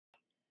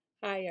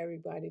Hi,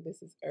 everybody.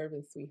 This is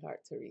Urban Sweetheart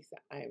Teresa.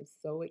 I am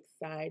so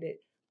excited.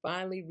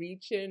 Finally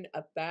reaching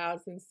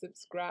 1,000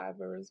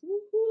 subscribers.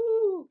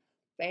 Woohoo!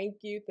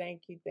 Thank you,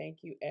 thank you, thank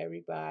you,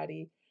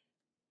 everybody.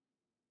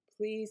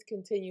 Please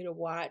continue to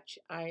watch.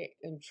 I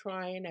am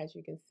trying, as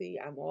you can see,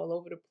 I'm all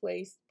over the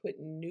place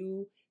putting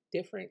new,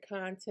 different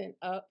content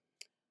up.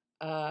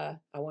 I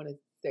want to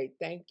say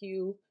thank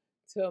you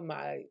to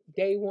my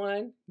day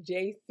one,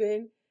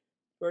 Jason.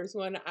 First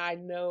one I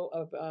know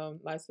of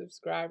my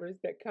subscribers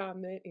that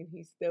comment, and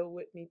he's still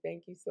with me.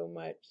 Thank you so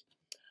much.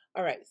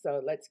 All right,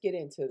 so let's get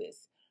into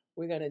this.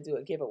 We're going to do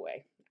a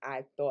giveaway.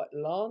 I thought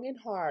long and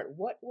hard,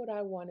 what would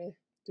I want to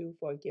do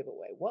for a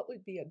giveaway? What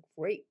would be a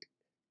great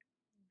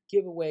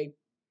giveaway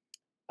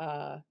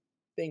uh,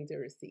 thing to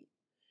receive?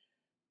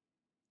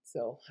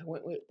 So I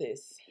went with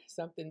this,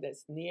 something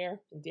that's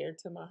near and dear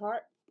to my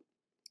heart.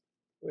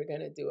 We're going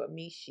to do a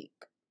CHIC.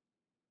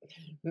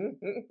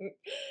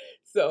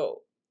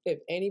 So if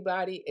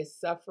anybody is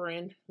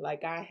suffering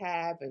like I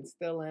have and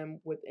still am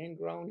with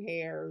ingrown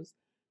hairs,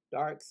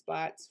 dark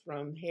spots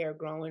from hair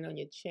growing on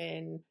your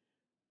chin,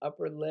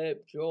 upper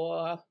lip,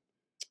 jaw,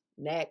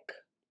 neck,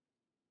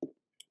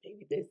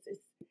 maybe this is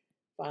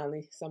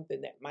finally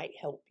something that might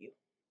help you.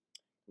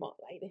 Come on,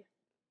 light it.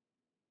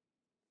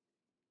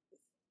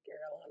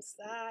 Girl on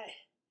side.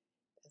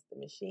 That's the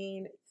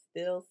machine. It's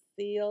still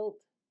sealed.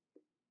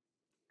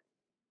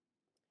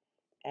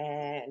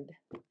 And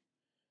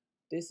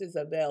this is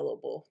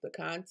available. The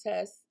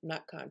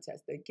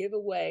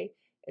giveaway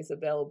is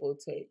available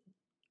to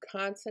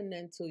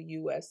continental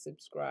U.S.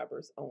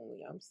 subscribers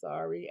only. I'm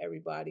sorry,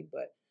 everybody,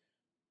 but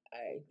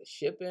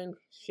shipping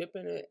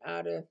it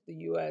out of the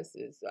U.S.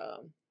 is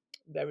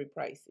very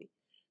pricey.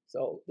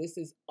 So this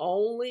is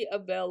only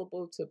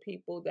available to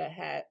people that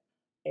have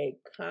a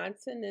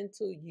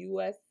continental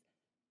U.S.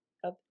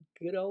 of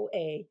good old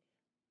A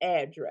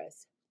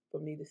address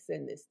for me to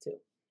send this to.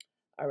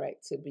 All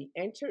right, to be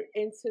entered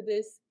into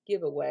this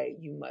giveaway,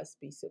 you must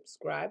be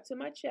subscribed to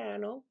my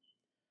channel,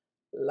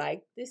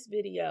 like this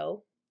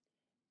video,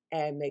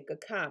 and make a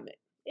comment.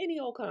 Any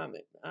old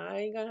comment. I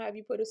ain't gonna have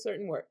you put a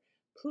certain word.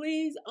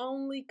 Please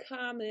only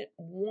comment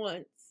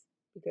once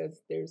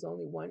because there's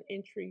only one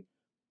entry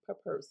per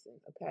person,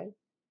 okay?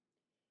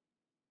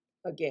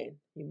 Again,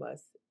 you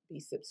must be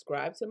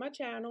subscribed to my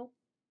channel.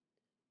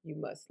 You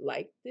must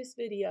like this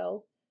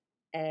video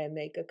and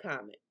make a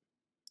comment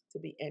to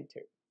be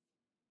entered.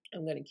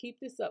 I'm going to keep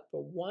this up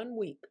for 1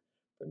 week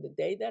from the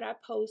day that I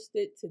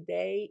posted.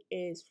 Today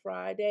is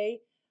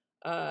Friday,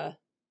 the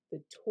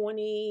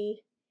 29th,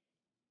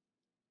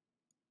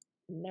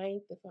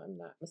 if I'm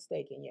not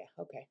mistaken. Yeah,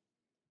 okay.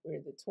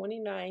 We're the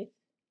 29th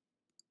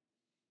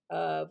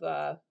of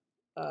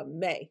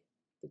May,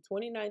 the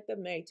 29th of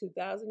May,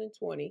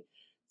 2020.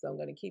 So I'm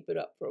going to keep it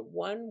up for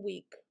 1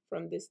 week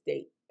from this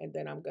date, and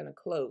then I'm going to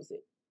close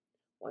it.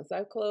 Once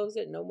I close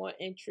it, no more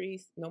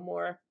entries, no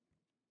more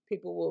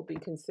people will be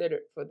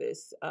considered for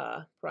this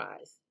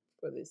prize,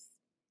 for this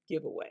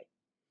giveaway.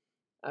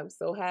 I'm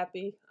so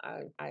happy.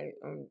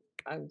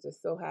 I'm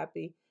just so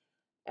happy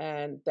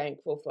and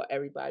thankful for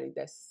everybody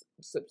that's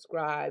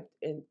subscribed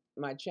in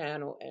my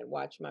channel and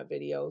watch my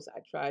videos.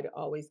 I try to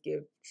always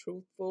give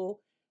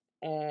truthful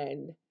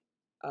and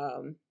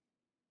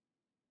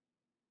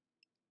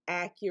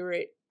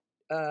accurate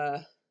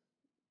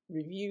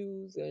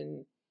reviews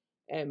and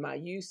my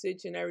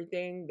usage and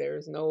everything.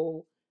 There's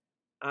no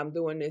I'm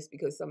doing this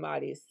because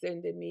somebody is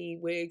sending me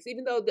wigs,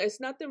 even though there's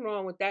nothing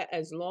wrong with that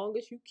as long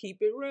as you keep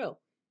it real.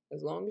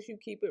 As long as you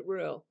keep it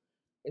real.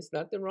 It's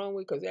nothing wrong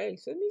with because, hey,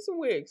 send me some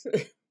wigs.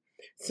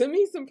 Send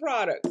me some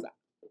products.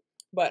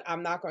 But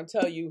I'm not going to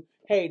tell you,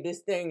 hey, this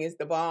thing is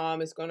the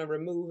bomb. It's going to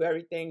remove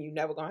everything. You're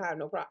never going to have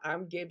no problem.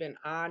 I'm giving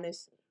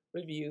honest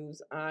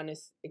reviews,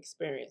 honest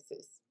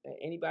experiences. And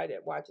anybody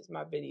that watches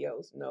my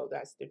videos know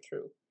that's the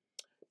truth.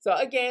 So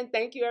again,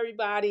 thank you,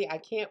 everybody. I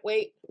can't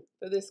wait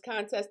for this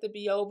contest to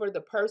be over. The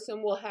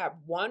person will have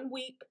 1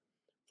 week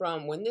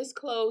from when this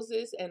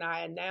closes and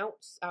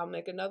I'll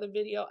make another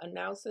video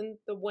announcing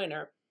the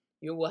winner.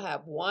 You will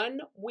have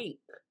 1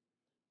 week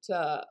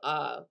to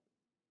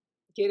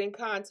get in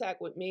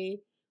contact with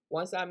me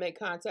once I make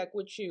contact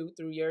with you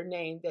through your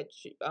name that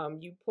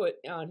you put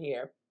on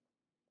here.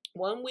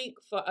 1 week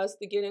for us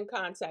to get in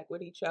contact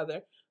with each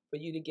other for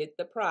you to get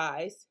the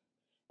prize.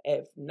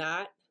 If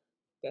not,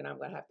 then I'm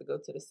going to have to go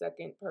to the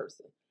second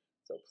person.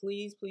 So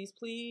please, please,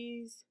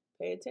 please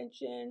pay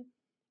attention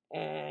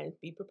and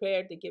be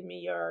prepared to give me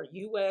your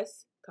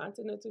U.S.,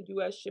 continental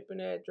U.S. shipping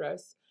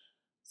address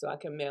so I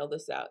can mail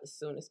this out as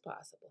soon as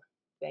possible.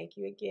 Thank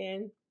you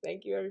again.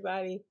 Thank you,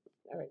 everybody.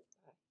 All right.